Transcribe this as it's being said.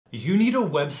You need a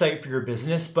website for your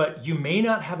business, but you may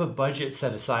not have a budget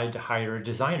set aside to hire a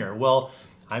designer. Well,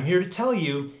 I'm here to tell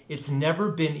you it's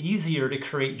never been easier to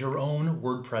create your own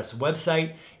WordPress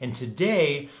website, and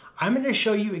today I'm going to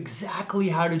show you exactly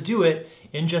how to do it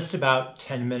in just about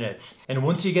 10 minutes. And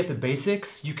once you get the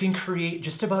basics, you can create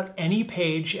just about any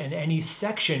page and any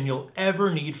section you'll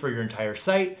ever need for your entire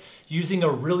site using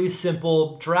a really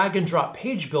simple drag and drop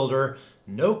page builder,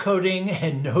 no coding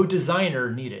and no designer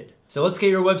needed. So let's get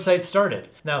your website started.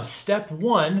 Now, step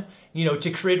one,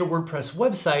 to create a WordPress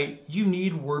website, you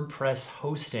need WordPress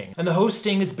hosting. And the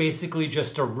hosting is basically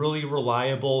just a really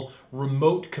reliable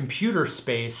remote computer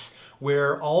space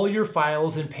where all your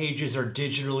files and pages are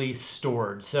digitally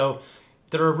stored. So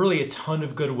there are really a ton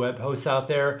of good web hosts out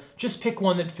there. Just pick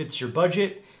one that fits your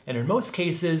budget. And in most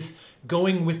cases,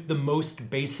 going with the most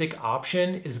basic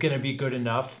option is gonna be good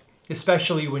enough,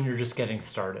 especially when you're just getting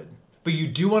started. But you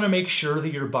do want to make sure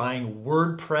that you're buying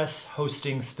WordPress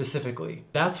hosting specifically.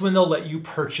 That's when they'll let you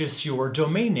purchase your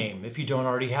domain name if you don't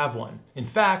already have one. In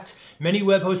fact, many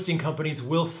web hosting companies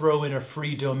will throw in a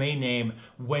free domain name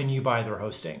when you buy their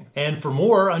hosting. And for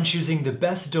more on choosing the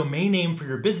best domain name for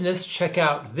your business, check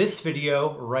out this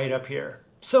video right up here.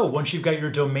 So once you've got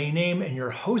your domain name and your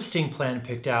hosting plan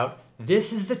picked out,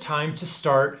 this is the time to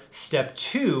start step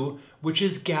two, which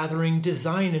is gathering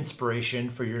design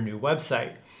inspiration for your new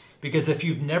website. Because if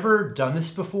you've never done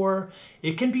this before,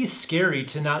 it can be scary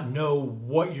to not know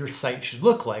what your site should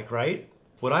look like, right?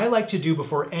 What I like to do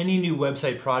before any new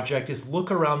website project is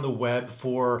look around the web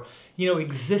for,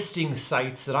 existing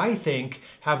sites that I think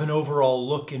have an overall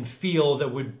look and feel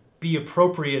that would be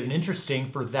appropriate and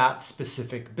interesting for that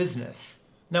specific business.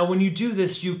 Now, when you do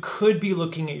this, you could be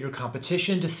looking at your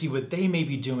competition to see what they may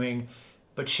be doing,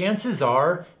 but chances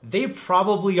are they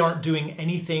probably aren't doing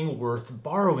anything worth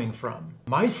borrowing from.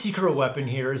 My secret weapon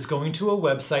here is going to a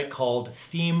website called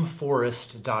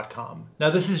themeforest.com. Now,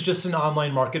 this is just an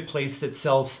online marketplace that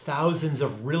sells thousands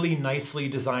of really nicely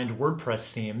designed WordPress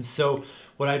themes. So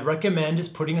what I'd recommend is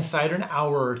putting aside an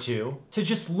hour or two to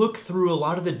just look through a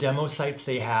lot of the demo sites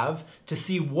they have to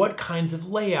see what kinds of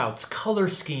layouts, color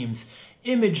schemes,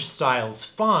 image styles,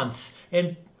 fonts,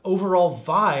 and overall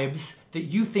vibes that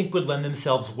you think would lend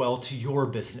themselves well to your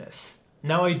business.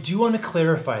 Now, I do want to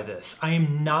clarify this. I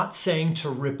am not saying to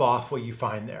rip off what you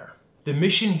find there. The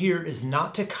mission here is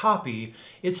not to copy,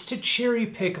 it's to cherry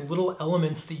pick little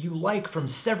elements that you like from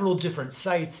several different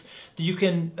sites that you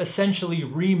can essentially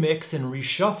remix and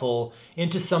reshuffle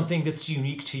into something that's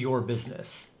unique to your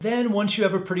business. Then once you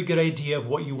have a pretty good idea of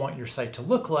what you want your site to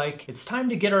look like, it's time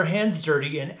to get our hands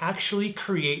dirty and actually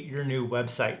create your new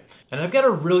website. And I've got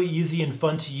a really easy and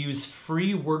fun to use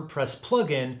free WordPress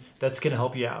plugin that's gonna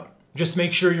help you out. Just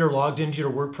make sure you're logged into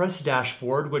your WordPress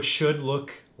dashboard, which should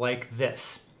look like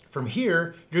this. From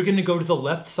here, you're gonna go to the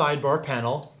left sidebar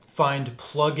panel, find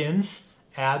Plugins,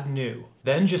 Add New.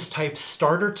 Then just type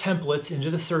Starter Templates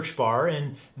into the search bar,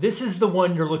 and this is the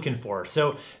one you're looking for.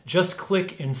 So just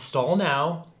click Install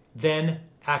Now, then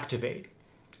Activate.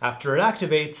 After it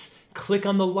activates, click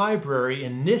on the library,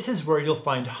 and this is where you'll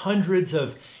find hundreds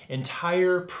of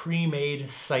entire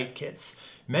pre-made site kits.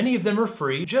 Many of them are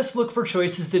free. Just look for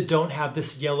choices that don't have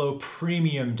this yellow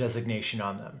premium designation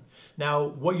on them. Now,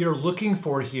 what you're looking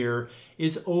for here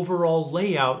is overall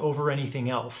layout over anything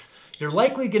else. You're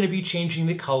likely going to be changing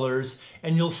the colors,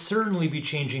 and you'll certainly be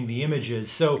changing the images,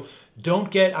 so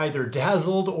don't get either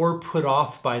dazzled or put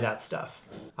off by that stuff.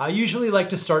 I usually like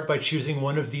to start by choosing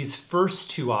one of these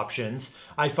first two options.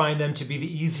 I find them to be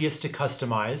the easiest to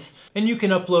customize, and you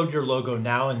can upload your logo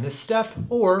now in this step,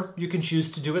 or you can choose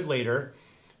to do it later.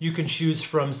 You can choose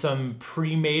from some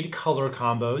pre-made color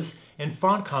combos and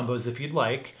font combos if you'd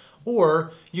like,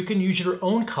 or you can use your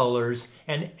own colors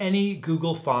and any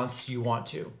Google fonts you want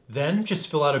to. Then just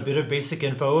fill out a bit of basic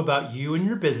info about you and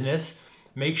your business,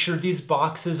 make sure these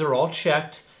boxes are all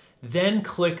checked, then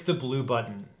click the blue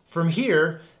button. From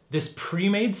here, this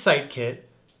pre-made site kit,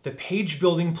 the page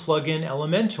building plugin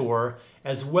Elementor,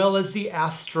 as well as the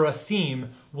Astra theme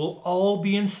will all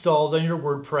be installed on your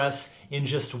WordPress in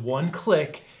just one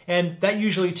click, and that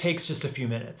usually takes just a few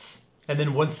minutes. And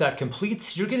then once that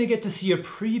completes, you're gonna get to see a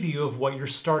preview of what you're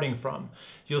starting from.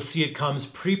 You'll see it comes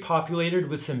pre-populated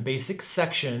with some basic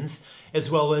sections, as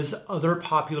well as other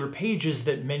popular pages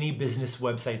that many business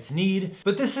websites need.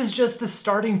 But this is just the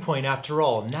starting point after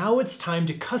all. Now it's time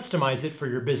to customize it for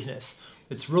your business.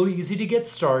 It's really easy to get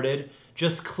started.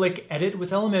 Just click Edit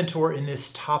with Elementor in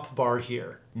this top bar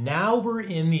here. Now we're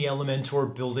in the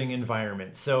Elementor building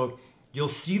environment. So you'll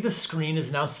see the screen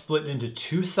is now split into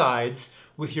two sides,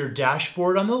 with your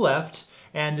dashboard on the left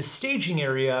and the staging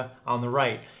area on the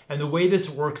right. And the way this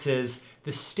works is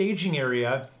the staging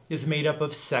area is made up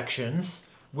of sections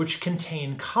which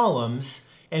contain columns,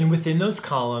 and within those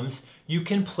columns you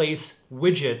can place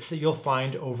widgets that you'll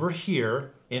find over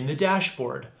here in the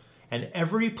dashboard. And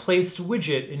every placed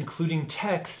widget, including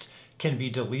text, can be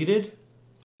deleted,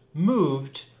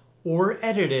 moved, or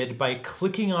edited by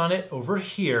clicking on it over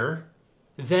here,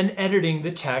 then editing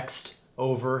the text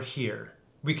over here.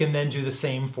 We can then do the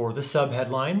same for the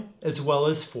subheadline as well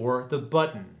as for the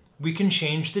button. We can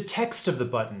change the text of the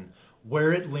button,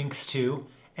 where it links to,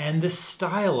 and the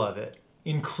style of it,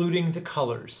 including the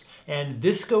colors. And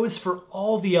this goes for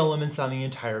all the elements on the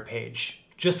entire page.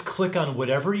 Just click on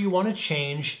whatever you want to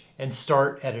change and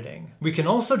start editing. We can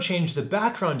also change the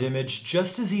background image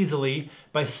just as easily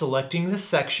by selecting the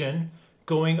section,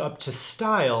 going up to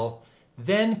Style,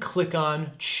 then click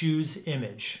on Choose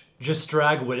Image. Just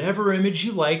drag whatever image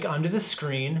you like onto the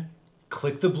screen,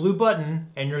 click the blue button,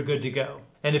 and you're good to go.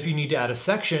 And if you need to add a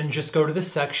section, just go to the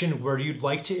section where you'd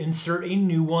like to insert a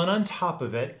new one on top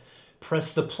of it,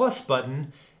 press the plus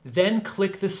button, then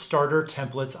click the Starter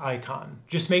Templates icon.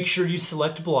 Just make sure you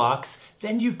select blocks,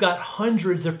 then you've got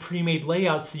hundreds of pre-made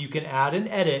layouts that you can add and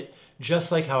edit,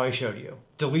 just like how I showed you.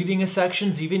 Deleting a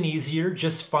section's even easier.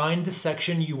 Just find the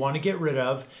section you want to get rid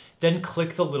of, then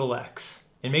click the little X.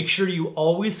 And make sure you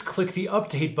always click the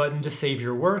Update button to save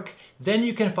your work, then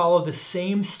you can follow the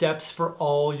same steps for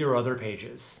all your other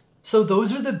pages. So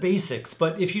those are the basics,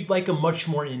 but if you'd like a much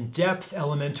more in-depth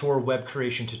Elementor web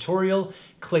creation tutorial,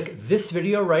 click this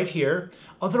video right here.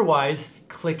 Otherwise,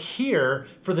 click here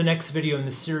for the next video in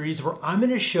the series where I'm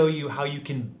going to show you how you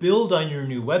can build on your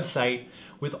new website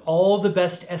with all the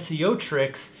best SEO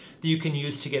tricks that you can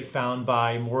use to get found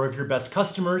by more of your best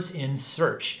customers in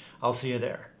search. I'll see you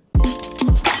there.